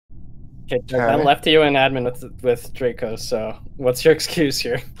Okay, I left you in admin with Draco, so what's your excuse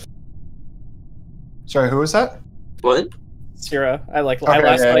here? Sorry, who was that? What? Sierra. I last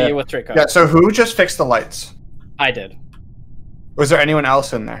saw you with Draco. Yeah, so who just fixed the lights? I did. Was there anyone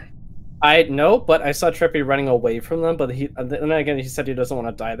else in there? I know, but I saw Trippy running away from them, but then again, he said he doesn't want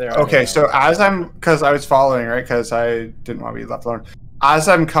to die there. Okay, so because I was following, right, because I didn't want to be left alone. As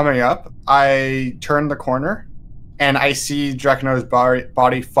I'm coming up, I turn the corner, and I see Dracono's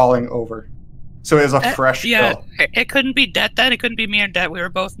body falling over. So it was a fresh kill. It couldn't be Det then. It couldn't be me and Det. We were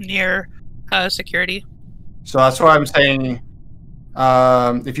both near security. So that's why I'm saying,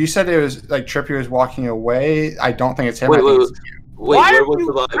 if you said it was like Trippy was walking away, I don't think it's him. Wait, where was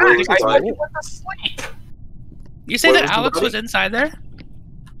the body? You went to sleep. You say that Alex was inside there?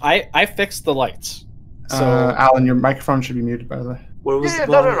 I fixed the lights. So Alan, your microphone should be muted, by the way. Where was the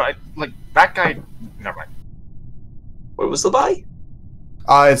no. body? Like that guy. Never mind. Where was the body?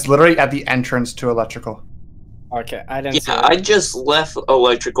 It's literally at the entrance to electrical. Okay, I didn't. Yeah, I just left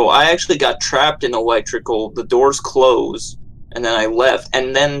electrical. I actually got trapped in electrical. The doors closed, and then I left.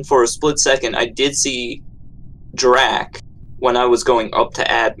 And then for a split second, I did see Drac when I was going up to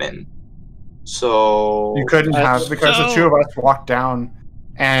admin. So you couldn't have because the two of us walked down,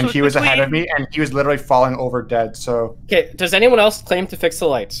 and he was ahead of me, and he was literally falling over dead. So okay, does anyone else claim to fix the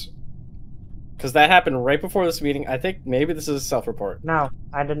lights? Because that happened right before this meeting. I think maybe this is a self-report. No,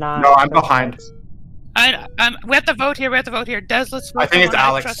 I did not. No, I'm behind. We have to vote here. We have to vote here. Des, let's vote. I think it's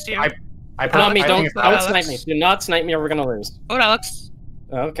Alex. I trust you. Not me. Don't snipe me. Do not snipe me, or we're gonna lose. Vote Alex.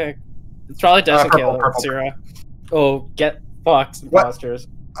 Okay, it's probably Des and Kayla. Zero. Oh, get fucked, imposters.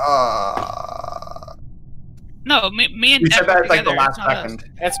 No, me and you Des said that like together. the last second.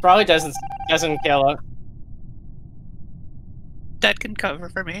 It's probably Des and Kayla. That can cover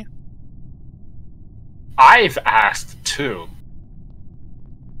for me. I've asked too.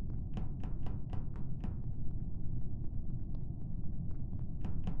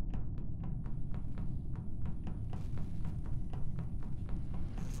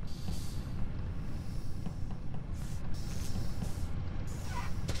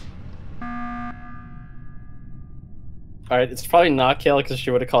 Alright, it's probably not Kayla because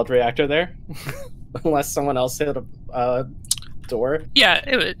she would have called reactor there. Unless someone else hit a door.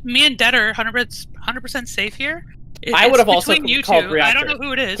 Yeah, me and Det are 100% safe here. I would have also you called two. reactor. I don't know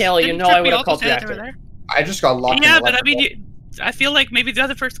who it is. Kayla, you know I would have called reactor. I just got locked in Yeah, but I mean, I feel like maybe the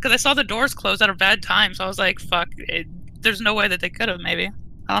other person, because I saw the doors close at a bad time, so I was like, fuck, there's no way that they could have, maybe.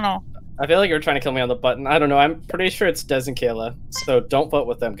 I don't know. I feel like you're trying to kill me on the button. I don't know. I'm pretty sure it's Des and Kayla, so don't vote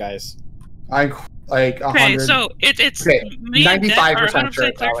with them, guys. I like 100. Okay, so it's me and Det are 100%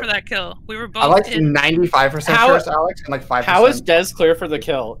 sure clear for that kill. We were both. I like 95% sure it's Alex and like 5%. How is Des clear for the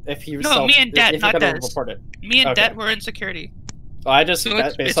kill if he was me and Det, not Des. Reported? Me and Det were in security. Well, I just so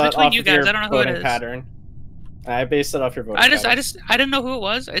based it's between off you guys. Of your I don't know who it is. Pattern. I based it off your voting. I didn't know who it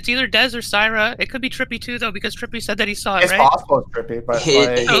was. It's either Des or Syra. It could be Trippy too, though, because Trippy said that he saw it. It's right? possible it's Trippy, but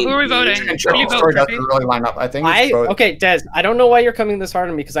like, so who are we voting? Story doesn't really line up. I think. Okay, Des. I don't know why you're coming this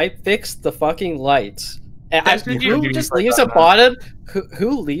hard on me because I fixed the fucking lights. Who just leaves a body?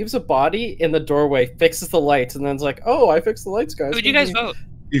 Who leaves a body in the doorway, fixes the lights, and then's like, "Oh, I fixed the lights, guys." Who'd you guys vote?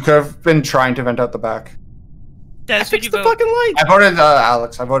 You could have been trying to vent out the back. Des, I fixed the fucking lights. I voted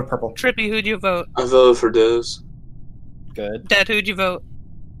Alex. I voted purple. Trippy, who'd you vote? I voted for Des. Good. Det, who'd you vote?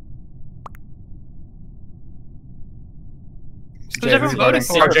 Who's everyone voting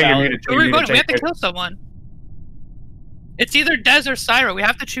for? Who are we voting? We have to kill someone. It's either Des or Syra. We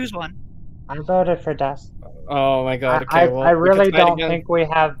have to choose one. I voted for Des. Oh my god. Okay, well, I really don't think we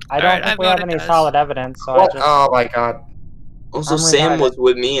have. I don't think we have any solid evidence. So I just. Oh my god. Also, Sam was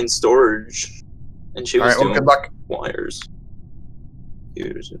with me in storage, and she was doing good luck. Wires.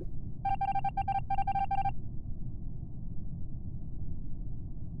 Here's it.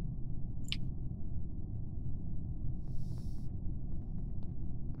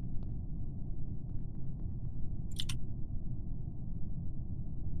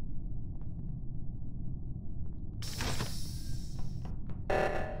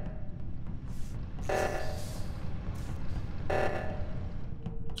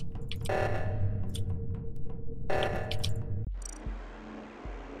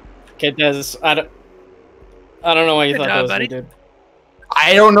 Okay, Des, I don't know why you thought that was me, dude.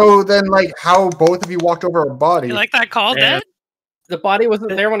 I don't know then, like, how both of you walked over a body. You like that call, Dad? The body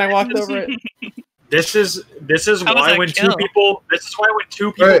wasn't there when I walked over it. This is why when two people. This is why when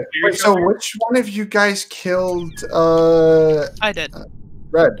two people. Wait, so which one of you guys killed? I did.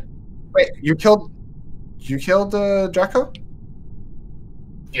 Red. Wait, you killed Draco?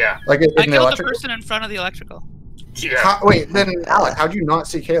 Yeah. Like in I the killed electrical? the person in front of the electrical. Yeah. Wait, then Alec, how do you not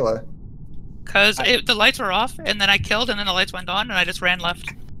see Kayla? Because the lights were off, and then I killed, and then the lights went on, and I just ran left.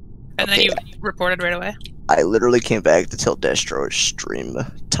 And then you reported right away. I literally came back to tell Destroyer's stream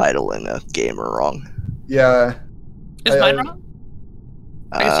title and the game are wrong. Yeah. Is mine wrong?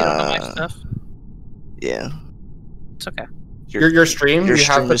 I guess you don't know my stuff. Yeah. It's okay. Your stream? Your you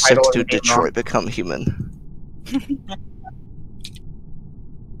stream have the is set title to of the game Detroit wrong? Become Human.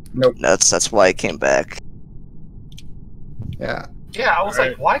 Nope. That's why I came back. Yeah. Yeah, I was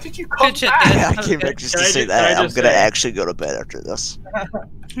like, why did you come Good shit, back? Dan. I came back just to Can I say just- that. can I I'm just gonna say- actually go to bed after this.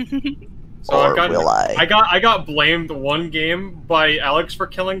 So Or I've will I? I got blamed one game by Alex for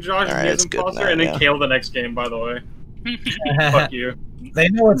killing Josh, Alright, me as that's good imposter, now, and then yeah. Kale the next game, by the way. Fuck you. They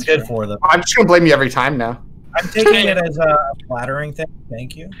know what's good for them. I'm just gonna blame you every time now. I'm taking it as a flattering thing.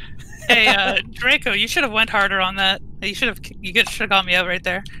 Thank you. Hey, Draco, you should have went harder on that. You should have got me out right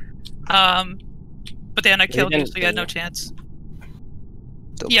there. But then I killed you, so you had no chance.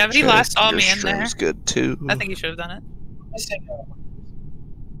 Double Yeah, but he check. last saw Your me in there. stream's good too. I think you should have done it.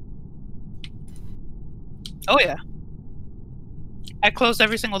 Oh yeah. I closed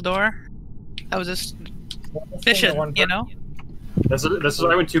every single door. I was just fishing, you know? This is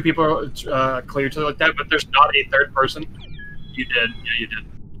why when two people clear each other like that, but there's not a third person. You did. Yeah, you did.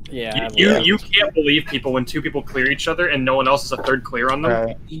 Yeah. You can't believe people when two people clear each other and no one else is a third clear on them.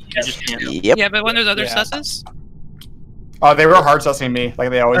 Right. You just can't. Yep. Yeah, but when there's other Yeah. susses, Oh, they were hard sussing me, like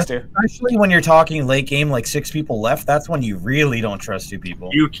they always do. Especially when you're talking late game, like 6 people left. That's when you really don't trust 2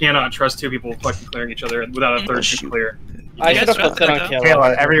 people. You cannot trust two people fucking clearing each other without a third Unless to you- clear. I should have Yes, put that on though.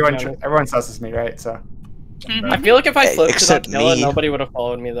 Kayla. Kayla, everyone susses me, right? So Mhm. I feel like if I Hey, flipped it on except Kayla, me. nobody would have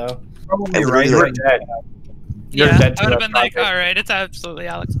followed me though. Probably I right. literally- you're dead. You're yeah, dead I to would have that been like, project. all right, it's absolutely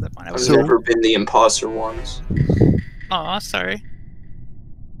Alex at that point. I I've was So- never been the imposter once. oh, sorry.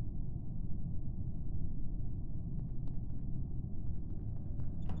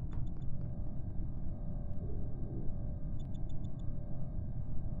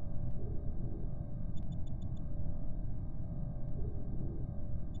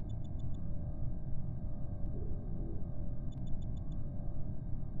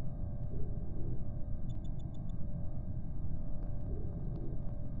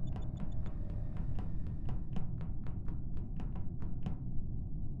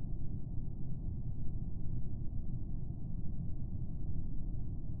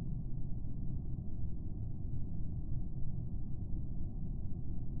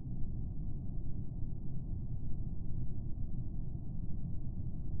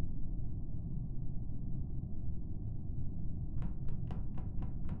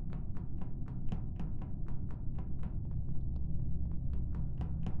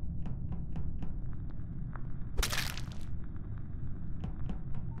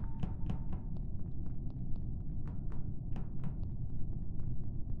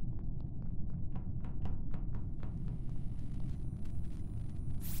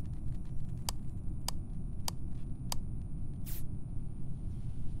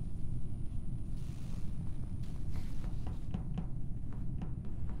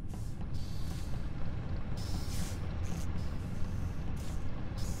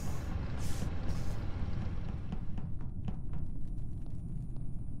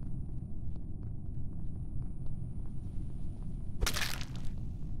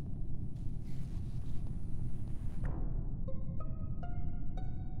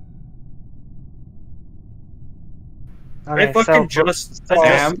 Okay, I fucking so, just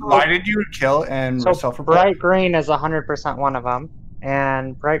Sam, why did you kill and so self-report? bright green is 100% one of them,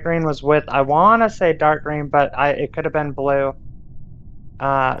 and bright green was with, I want to say dark green, but it could have been blue.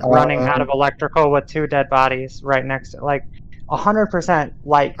 Running out of electrical with 2 dead bodies right next to, like 100%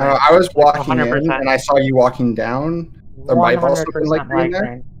 light green. I was walking 100%. in and I saw you walking down. There might have also been light green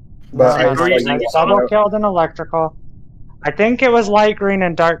there, but I I agree. was I like, double killed in electrical. I think it was light green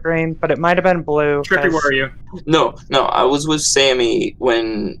and dark green, but it might have been blue. Trippy, 'cause- where are you? No, I was with Sammy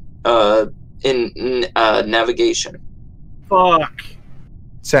when in navigation. Fuck.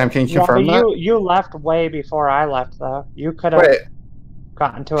 Sam, can you Yeah, but confirm that? you left way before I left, though. You could have Wait,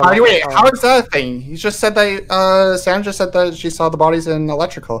 gotten to wait, electrical. how is that a thing? You just said that Sam just said that she saw the bodies in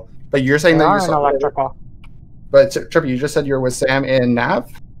electrical, but you're saying They that are you in saw. electrical. But Trippy, you just said you were with Sam in Nav.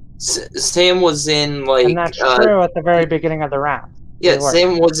 Sam was in like And that's true at the very beginning of the round. yeah, They were.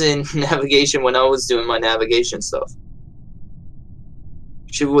 Sam was in navigation when I was doing my navigation stuff.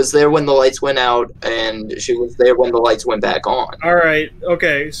 She was there when the lights went out, and she was there when the lights went back on. All right.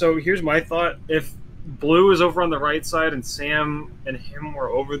 Okay. So here's my thought. If Blue is over on the right side and Sam and him were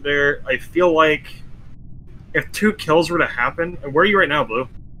over there, I feel like if 2 kills were to happen, where are you right now, Blue?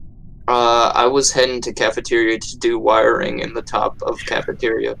 I was heading to cafeteria to do wiring in the top of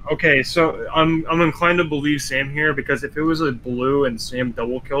cafeteria. Okay, so I'm inclined to believe Sam here because if it was a blue and Sam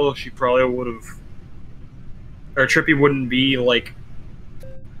double kill, she probably would have, or Trippy wouldn't be like.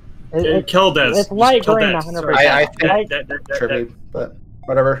 Kill Des. It's light Kill green, Des. 100%. I think Trippy, but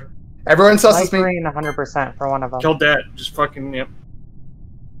whatever. Everyone else Light is me. green, 100% for one of them. Kill Dead. Just fucking yep.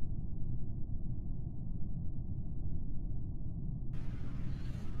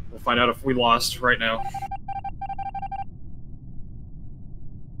 We'll find out if we lost right now.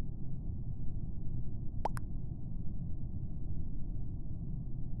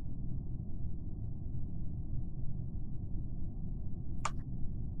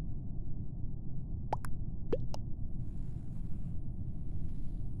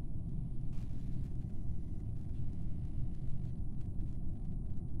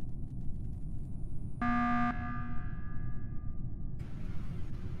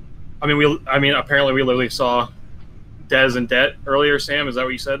 I mean, apparently we literally saw Dez and Det earlier. Sam, is that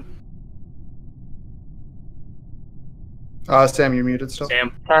what you said? Sam, you're muted still.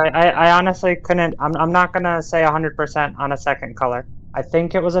 Sam. Sorry, I honestly couldn't. I'm not gonna say 100% on a second color. I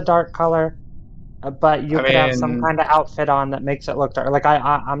think it was a dark color, but you could have some kind of outfit on that makes it look dark. Like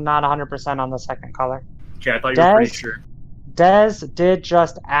I'm not 100% on the second color. Okay, I thought you were pretty sure. Dez did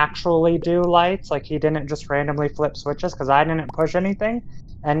just actually do lights, like he didn't just randomly flip switches because I didn't push anything,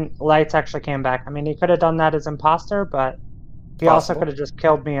 and lights actually came back. I mean, he could have done that as imposter, but he also could have just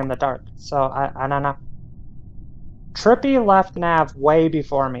killed me in the dark. So I don't know. Trippy left Nav way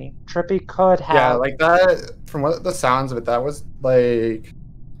before me. Trippy could have. Yeah, like that. From what the sounds of it, that was like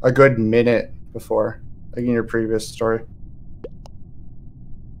a good minute before, like in your previous story.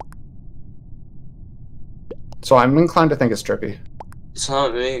 So I'm inclined to think it's Trippy. It's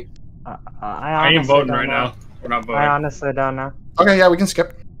not me. I ain't voting right now. We're not voting. I honestly don't know. Okay, yeah, we can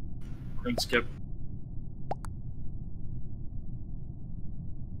skip. We can skip.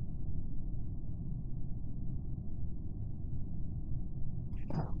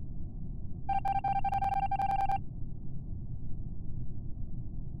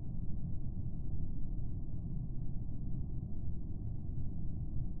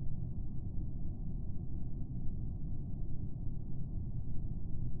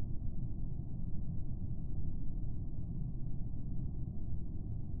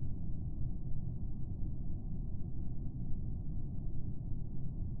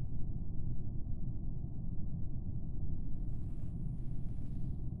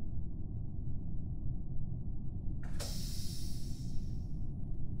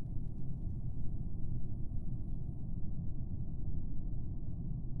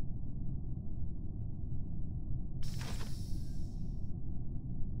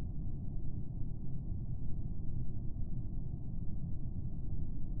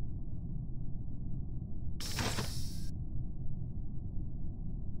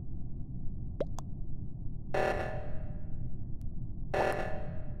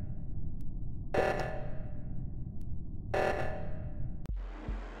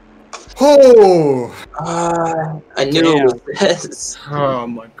 Oh! I knew it was this. Oh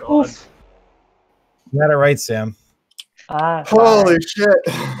my god. You got it right, Sam. Holy shit.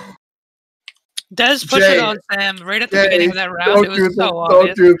 Des put it on Sam right at the beginning of that round. It was so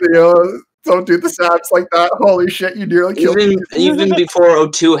obvious. Don't do the saps like that. Holy shit, you nearly killed me. Even before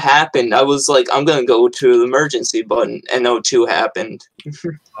O2 happened, I was like, I'm gonna go to the emergency button, and O2 happened.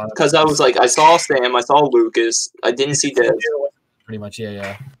 Because I was like, I saw Sam, I saw Lucas, I didn't see Des. Pretty much,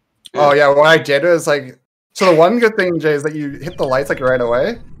 yeah. Oh yeah, what I did was like, so the one good thing, Jay, is that you hit the lights like right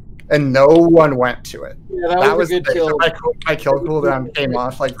away, and no one went to it. Yeah, that was a good kill. My kill cooldown came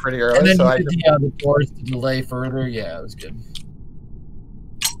off like pretty early, And then so you did the doors to delay further. Yeah, it was good.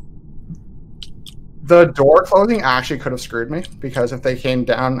 The door closing actually could have screwed me because if they came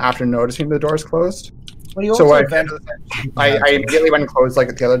down after noticing the doors closed, Well, so I immediately went and closed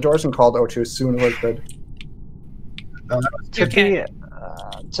like the other doors and called O2 as soon as it was good.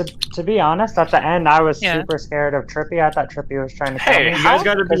 To be honest, at the end, I was super scared of Trippy. I thought Trippy was trying to kill me. You guys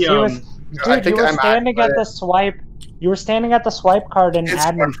got to be. You were standing at the swipe. You were standing at the swipe card in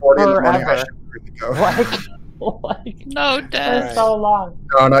admin forever. Like, no, Des. For so long.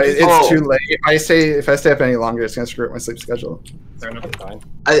 No, it's too late. If I stay up any longer, it's gonna screw up my sleep schedule.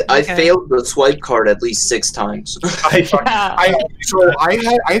 I failed the swipe card at least 6 times. I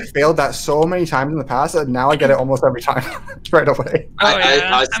failed that so many times in the past that now I get it almost every time right away.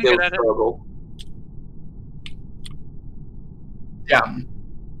 I still struggle. Yeah,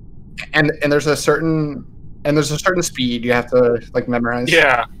 and there's a certain speed you have to like memorize.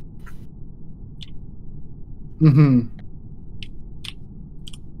 Yeah.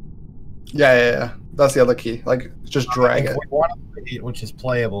 Yeah. That's the other key. Like, just drag it. If we want to play it, which is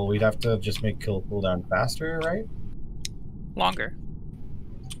playable, we'd have to just make kill cooldown faster, right? Longer.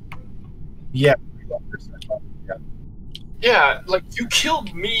 Yeah. Yeah, like you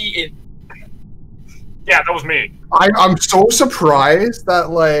killed me in. Yeah, that was me. I'm so surprised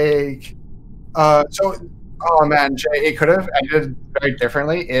that like, oh man, Jay, it could have ended very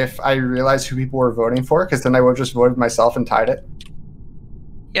differently if I realized who people were voting for, because then I would have just voted myself and tied it.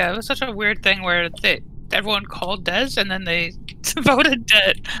 Yeah, it was such a weird thing where everyone called Dez and then they voted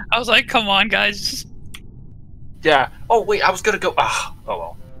dead. I was like, come on, guys. Yeah. Oh wait, I was gonna go. Oh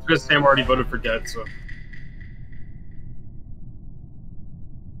well. Because Sam already voted for dead, so.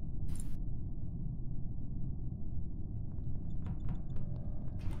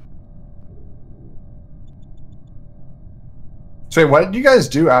 So wait, what did you guys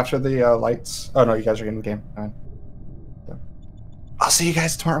do after the lights? Oh no, you guys are in the game. Fine. So, I'll see you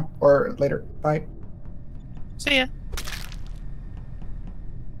guys tomorrow or later. Bye. See ya.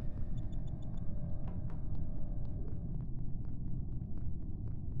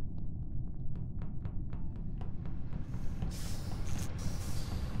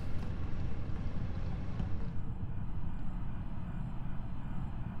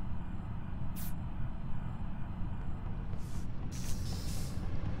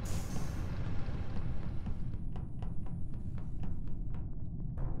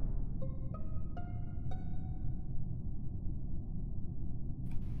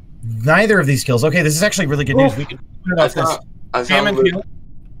 Neither of these kills. Okay, this is actually really good news. We can put it off this. Sam and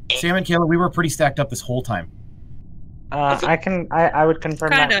Kayla, we were pretty stacked up this whole time. I would confirm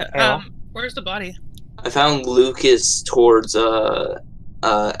that. Where's the body? I found Lucas towards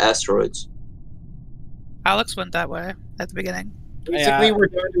asteroids. Alex went that way at the beginning. Basically, we're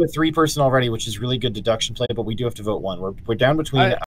down to a 3-person already, which is really good deduction play, but we do have to vote one. We're down between